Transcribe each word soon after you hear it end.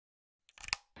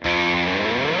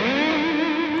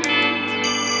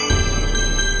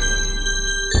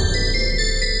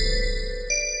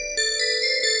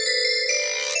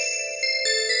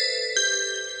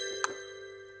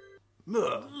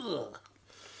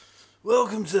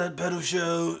Welcome to that pedal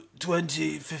show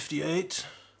 2058.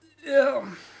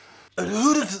 Yeah. And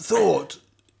who'd have thought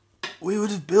we would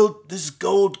have built this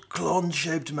gold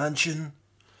clon-shaped mansion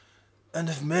and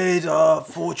have made our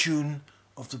fortune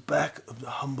off the back of the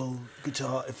humble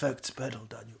guitar effects pedal,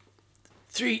 Daniel?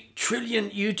 3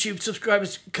 trillion YouTube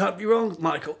subscribers can't be wrong,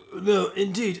 Michael. No,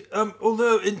 indeed.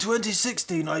 Although in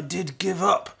 2016 I did give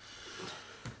up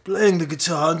playing the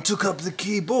guitar and took up the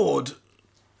keyboard.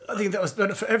 I think that was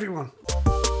better for everyone.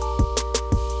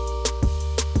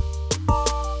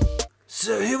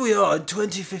 So here we are in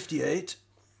 2058.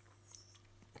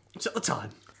 It's at the time.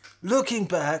 Looking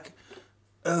back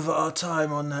over our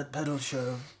time on that pedal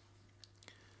show,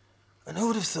 and who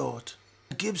would have thought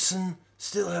Gibson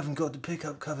still haven't got the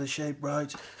pickup cover shape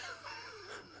right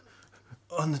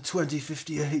on the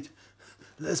 2058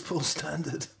 Les Paul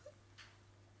Standard.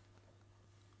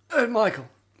 Michael,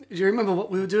 do you remember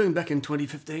what we were doing back in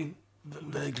 2015?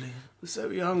 Vaguely. We're so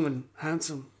young and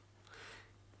handsome,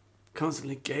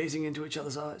 constantly gazing into each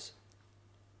other's eyes.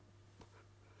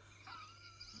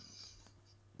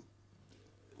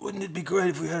 Wouldn't it be great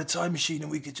if we had a time machine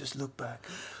and we could just look back?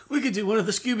 We could do one of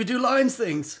the Scooby-Doo Lions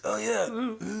things. Oh yeah.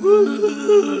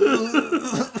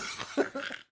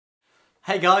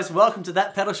 Hey guys, welcome to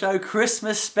That Pedal Show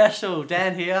Christmas special.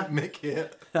 Dan here. Mick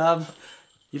here.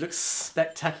 You look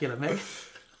spectacular, Mick.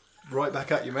 Right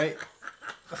back at you, mate.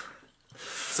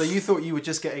 So you thought you were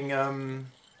just getting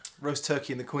roast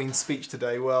turkey in the Queen's speech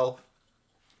today. Well,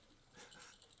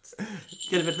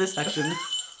 Get a bit of this action.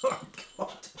 oh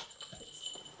God.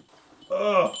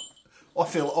 Oh, I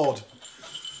feel odd.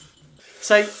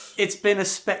 So it's been a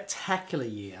spectacular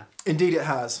year. Indeed it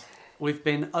has. We've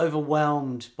been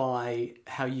overwhelmed by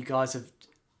how you guys have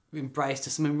embraced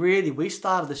us. I mean, really, we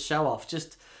started the show off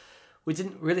we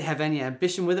didn't really have any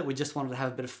ambition with it. We just wanted to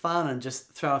have a bit of fun and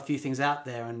just throw a few things out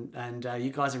there. And you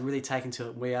guys have really taken to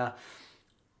it. We're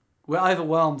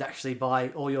overwhelmed actually by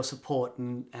all your support.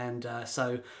 And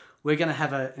so we're going to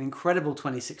have an incredible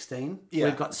 2016. Yeah.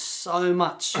 We've got so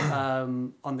much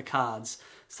on the cards,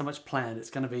 so much planned.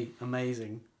 It's going to be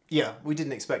amazing. Yeah, we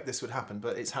didn't expect this would happen,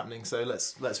 but it's happening. So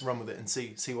let's run with it and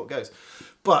see what goes.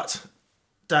 But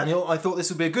Daniel, I thought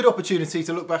this would be a good opportunity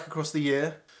to look back across the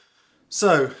year.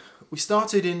 So we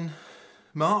started in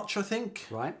March, I think.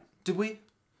 Right? Did we?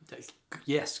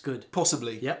 Yes, good.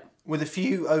 Possibly. Yep. With a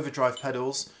few overdrive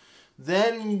pedals.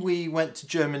 Then we went to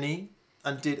Germany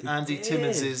and did Andy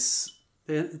Timmons's...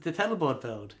 The pedalboard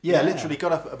build. Yeah, literally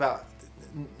got up at about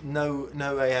no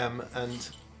AM and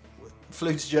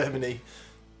flew to Germany,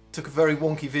 took a very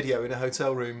wonky video in a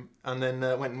hotel room, and then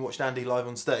went and watched Andy live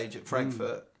on stage at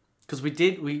Frankfurt. Because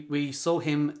we saw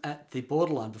him at the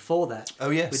Borderline before that. Oh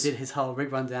yes. We did his whole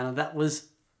rig rundown, and that was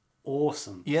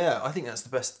awesome. Yeah, I think that's the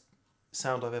best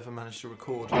sound I've ever managed to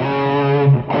record.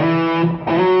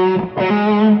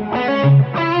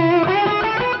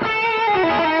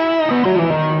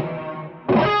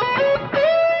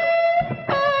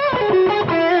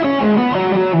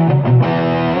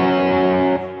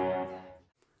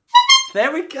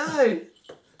 There we go.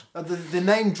 The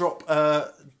name drop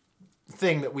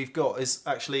thing that we've got is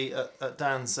actually at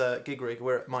Dan's gig rig.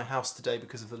 We're at my house today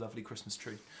because of the lovely Christmas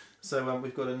tree. So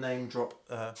we've got a name drop,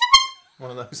 one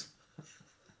of those.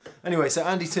 Anyway, so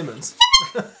Andy Timmons.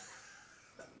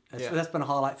 That's been a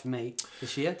highlight for me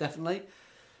this year, definitely.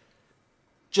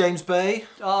 James Bay.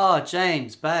 Oh,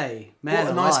 James Bay. Man,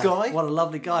 What a nice alive. guy. What a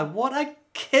lovely guy. What a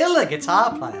killer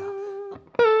guitar player.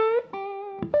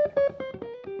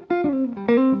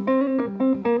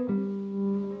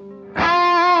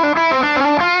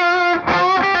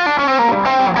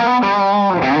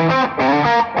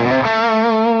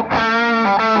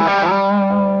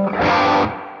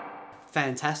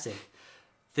 Fantastic.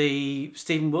 The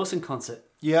Stephen Wilson concert.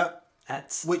 Yeah.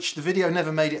 At Which the video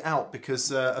never made it out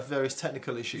because of various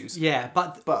technical issues. yeah,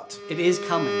 but it is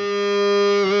coming.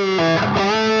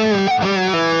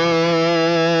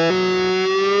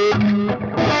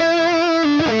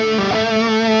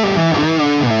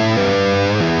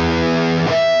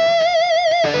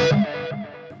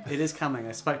 It is coming.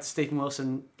 I spoke to Stephen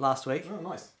Wilson last week. Oh,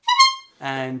 nice.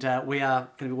 And we are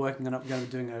going to be working on it. We're going to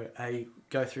be doing a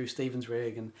go through Stephen's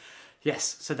rig, and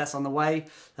yes, so that's on the way.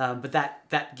 But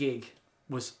that gig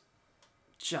was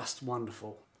just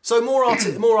wonderful. So more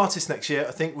artists next year.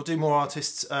 I think we'll do more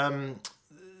artists.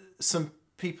 Some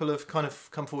people have kind of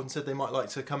come forward and said they might like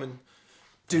to come and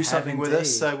do something with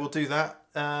us, so we'll do that.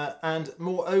 And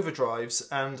more overdrives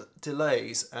and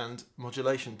delays and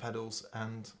modulation pedals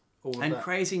and all of that. And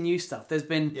crazy new stuff. There's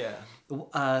been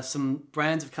some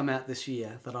brands have come out this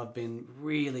year that I've been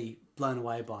really blown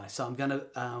away by. So I'm going to,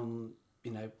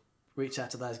 reach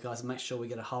out to those guys and make sure we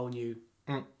get a whole new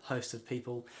host of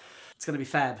people. It's going to be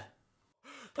fab.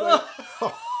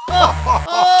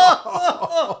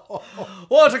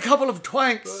 What a couple of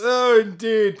twanks! Oh,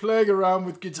 indeed, playing around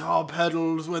with guitar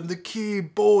pedals when the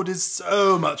keyboard is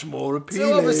so much more appealing.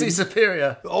 So obviously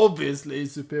superior. Obviously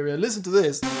superior. Listen to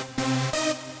this.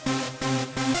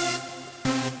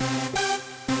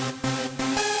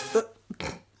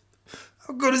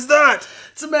 How good is that?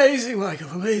 It's amazing, Michael,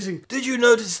 amazing. Did you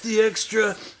notice the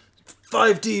extra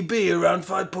 5 dB around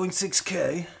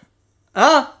 5.6K?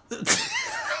 Ah!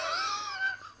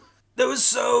 There was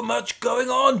so much going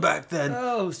on back then.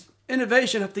 Oh,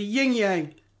 innovation up the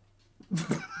yin-yang.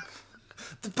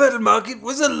 The pedal market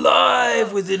was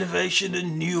alive with innovation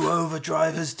and new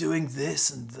overdrivers doing this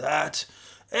and that.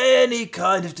 Any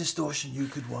kind of distortion you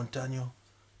could want, Daniel.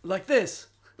 Like this.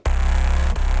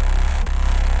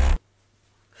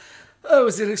 Oh,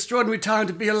 it's an extraordinary time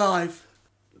to be alive.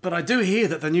 But I do hear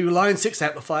that the new Line 6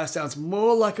 amplifier sounds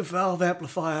more like a valve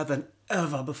amplifier than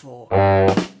ever before.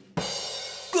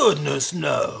 Goodness,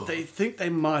 no. They think they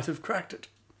might have cracked it.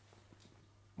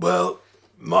 Well,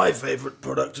 my favourite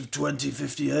product of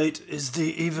 2058 is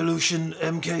the Evolution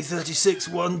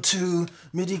MK3612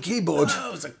 MIDI keyboard. Oh,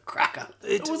 it was a cracker.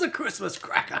 It was a Christmas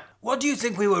cracker. What do you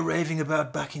think we were raving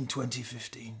about back in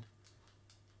 2015?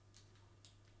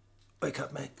 Wake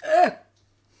up, mate.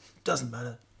 Doesn't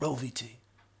matter. Roll VT.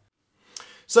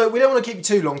 So we don't want to keep you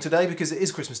too long today because it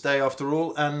is Christmas Day after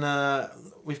all, and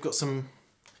we've got some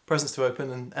presents to open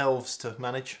and elves to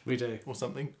manage. We do. Or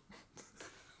something.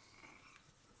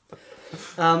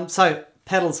 So,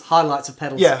 pedals, highlights of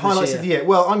pedals. Yeah, this highlights year. of the year.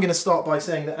 Well, I'm going to start by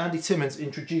saying that Andy Timmons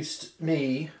introduced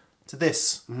me to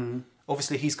this. Mm-hmm.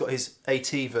 Obviously, he's got his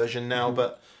AT version now,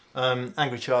 but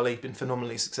Angry Charlie been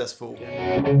phenomenally successful.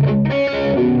 Yeah.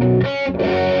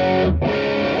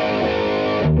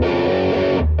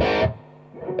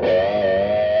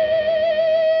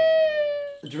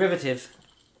 The derivative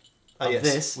of Yes,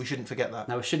 this. we shouldn't forget that.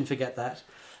 No, we shouldn't forget that.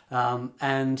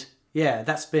 And yeah,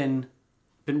 that's been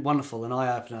wonderful, an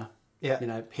eye opener. Yeah. You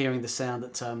know, hearing the sound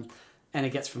that Anna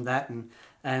gets from that,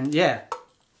 and yeah,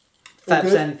 fab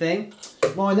good. sounding thing.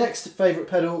 My next favourite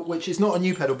pedal, which is not a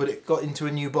new pedal, but it got into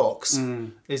a new box,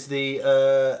 is the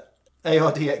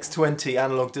ARDX20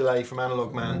 analog delay from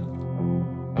Analog Man.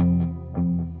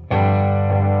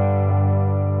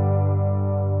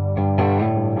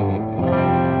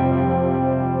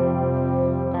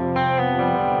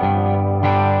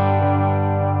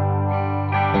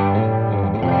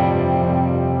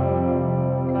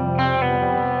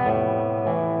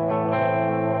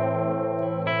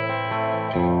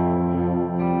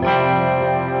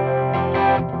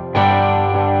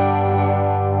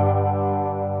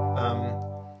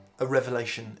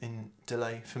 Revelation in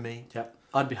delay for me. Yep,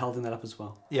 I'd be holding that up as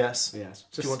well. Yes. Yes.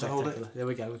 Do you want to hold it? There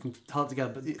we go. We can hold it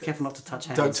together, but be careful not to touch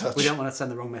hands. Don't touch. We don't want to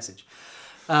send the wrong message.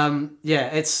 Yeah,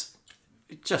 it's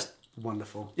just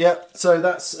wonderful. Yeah. So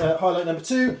that's highlight number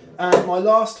 2, and my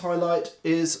last highlight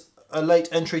is a late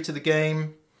entry to the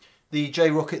game, the J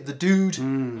Rocket the Dude.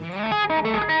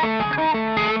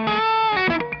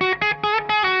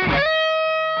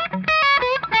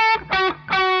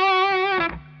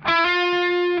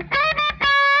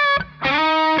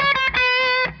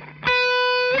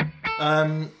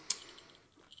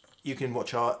 You can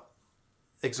watch our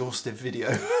exhaustive video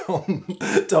on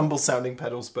Dumble sounding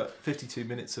pedals, but 52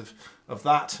 minutes of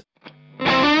that.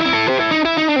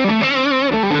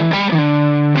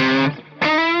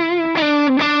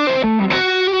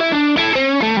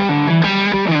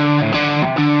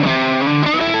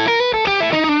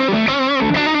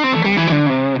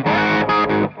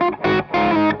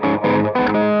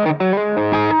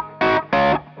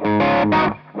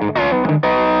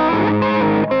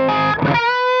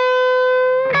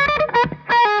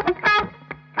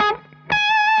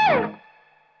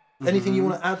 Anything you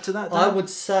want to add to that, Dan? I would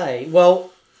say,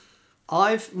 well,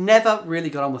 I've never really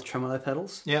got on with tremolo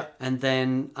pedals. Yeah. And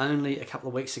then only a couple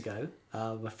of weeks ago,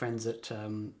 my friends at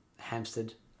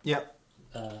Hampstead Yeah.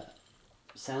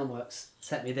 Soundworks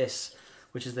sent me this,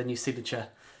 which is their new signature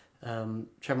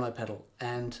tremolo pedal,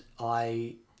 and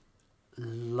I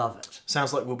love it.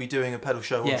 Sounds like we'll be doing a pedal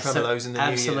show on Yeah, tremolos in the new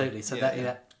year. absolutely. So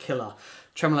that killer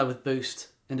tremolo with boost,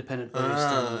 independent boost,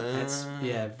 and it's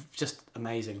just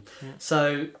amazing. Yeah.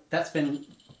 So that's been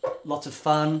lots of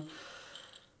fun.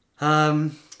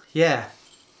 Yeah.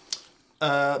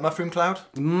 Mushroom Cloud?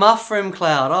 Mushroom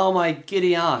Cloud. Oh my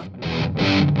giddy aunt.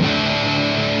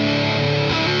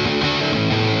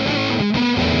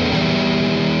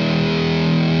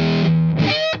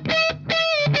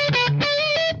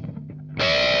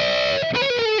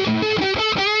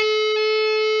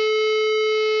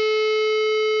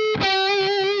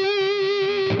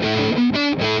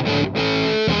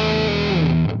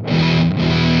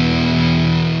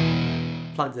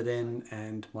 plugged it in,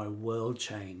 and my world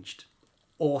changed.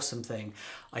 Awesome thing.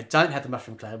 I don't have the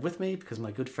mushroom cloud with me because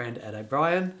my good friend Ed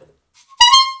O'Brien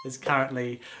is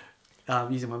currently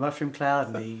using my mushroom cloud,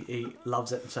 and he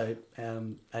loves it. So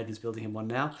Aiden's building him one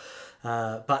now.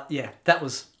 But yeah, that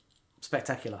was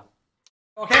spectacular.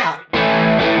 Rock out.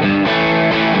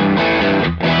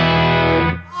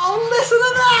 Oh, listen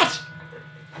to that!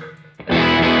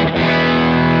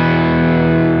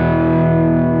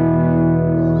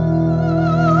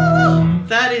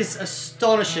 That is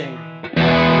astonishing.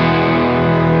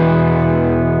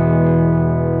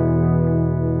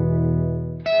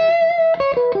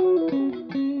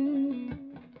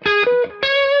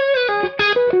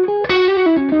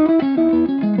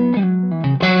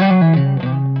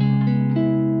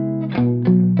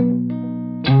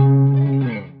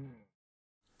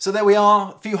 So there we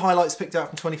are, a few highlights picked out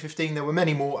from 2015. There were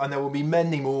many more, and there will be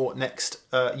many more next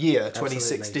year,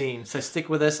 2016. Absolutely. So stick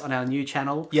with us on our new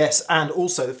channel. Yes, and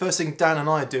also the first thing Dan and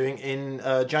I are doing in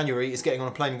January is getting on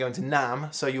a plane and going to Nam,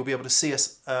 so you'll be able to see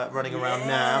us running around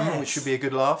Nam, which should be a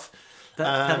good laugh.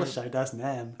 That show does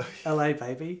Nam. LA,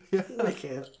 baby. Like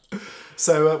it.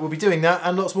 So we'll be doing that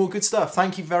and lots more good stuff.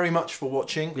 Thank you very much for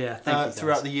watching thank you,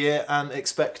 throughout the year, and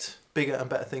expect bigger and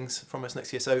better things from us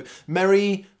next year. So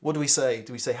what do we say?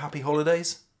 Do we say happy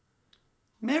holidays?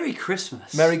 Merry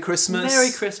Christmas. Merry Christmas. Merry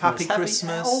Christmas. Happy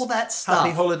Christmas. All that stuff.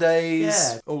 Happy holidays.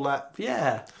 Yeah. All that.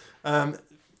 Yeah.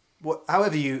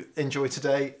 However you enjoy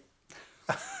today,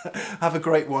 have a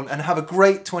great one and have a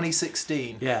great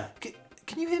 2016. Yeah.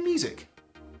 Can you hear music?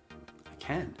 I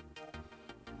can.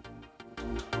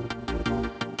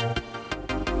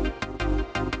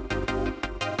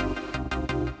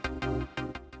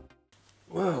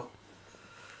 Well,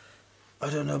 I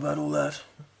don't know about all that.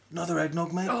 Another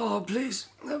eggnog, mate? Oh, please.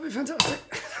 That'd be fantastic.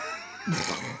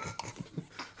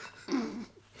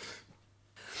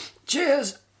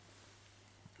 Cheers.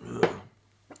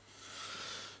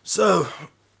 So,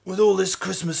 with all this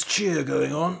Christmas cheer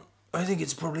going on, I think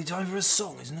it's probably time for a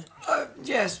song, isn't it?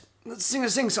 Yes, let's sing a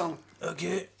sing-song.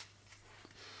 Okay.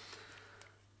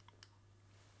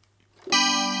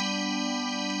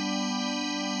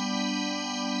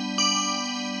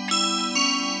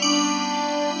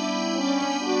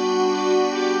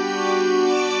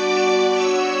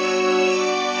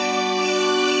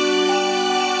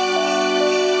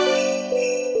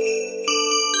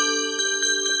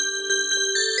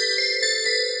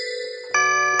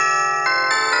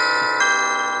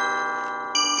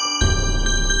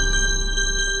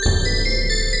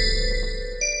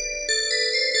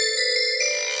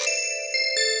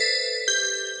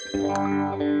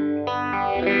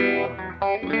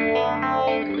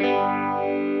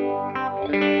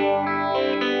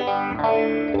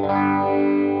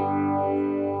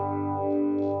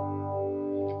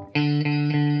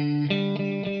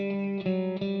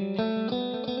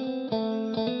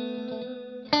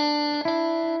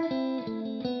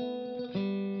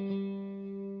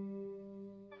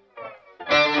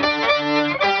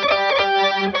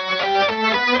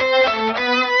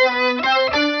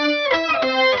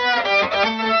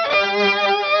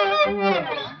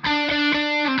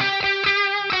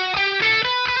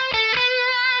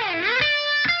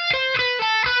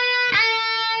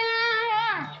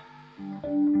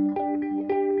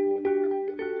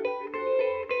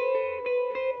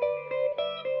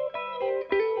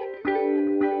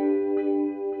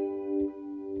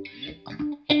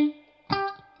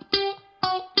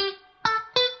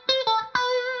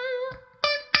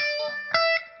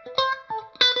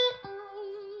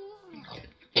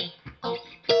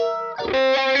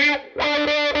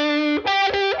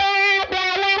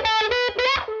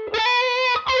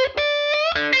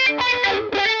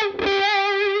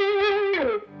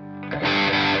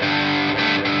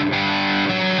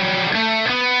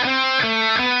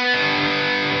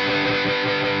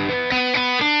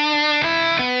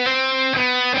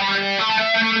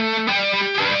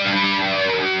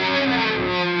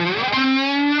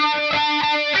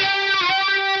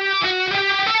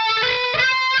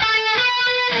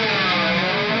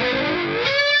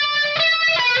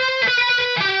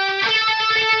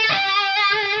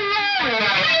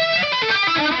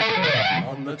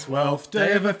 On the 12th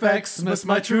day of Xmas,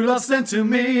 my true love sent to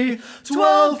me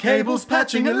 12 cables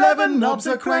patching, 11 knobs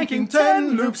are cranking,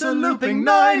 10 loops are looping,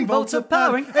 9 volts are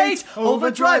powering, 8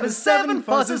 overdrivers, 7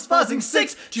 fuzzers fuzzing,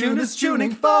 6 tuners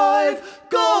tuning, 5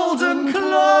 golden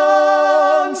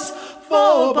clones,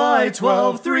 4 by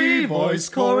 12, 3 voice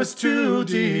chorus, 2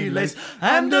 delays,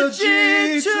 and a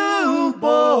G2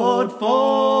 board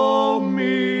for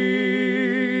me.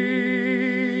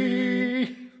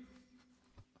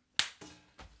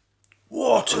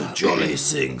 What a jolly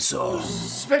sing-song.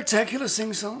 Spectacular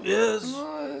sing-song. Yes.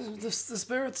 The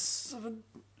spirits of an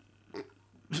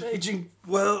aging...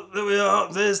 Well, there we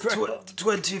are. There's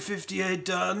 2058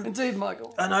 done. Indeed,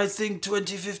 Michael. And I think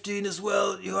 2015 as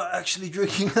well. You are actually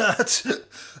drinking that.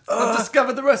 I've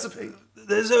discovered the recipe.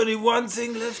 There's only one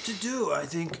thing left to do, I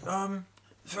think.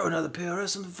 Throw another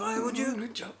PRS on the fire, would you?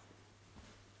 Good job.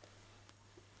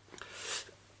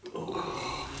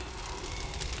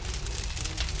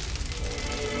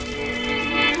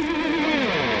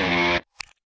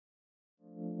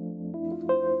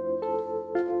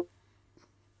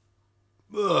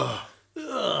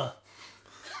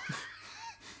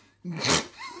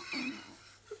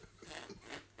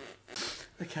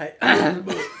 Okay. Oh,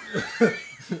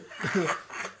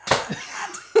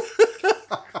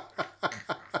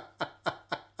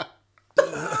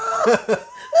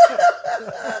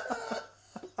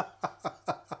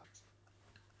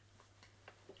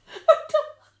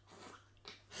 on.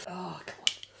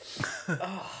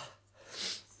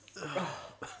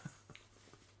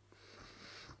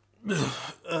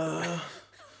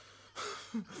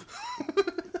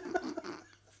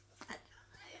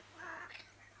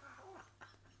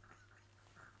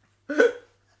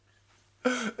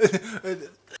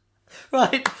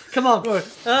 Right, come on. Right,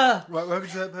 welcome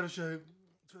to that better show.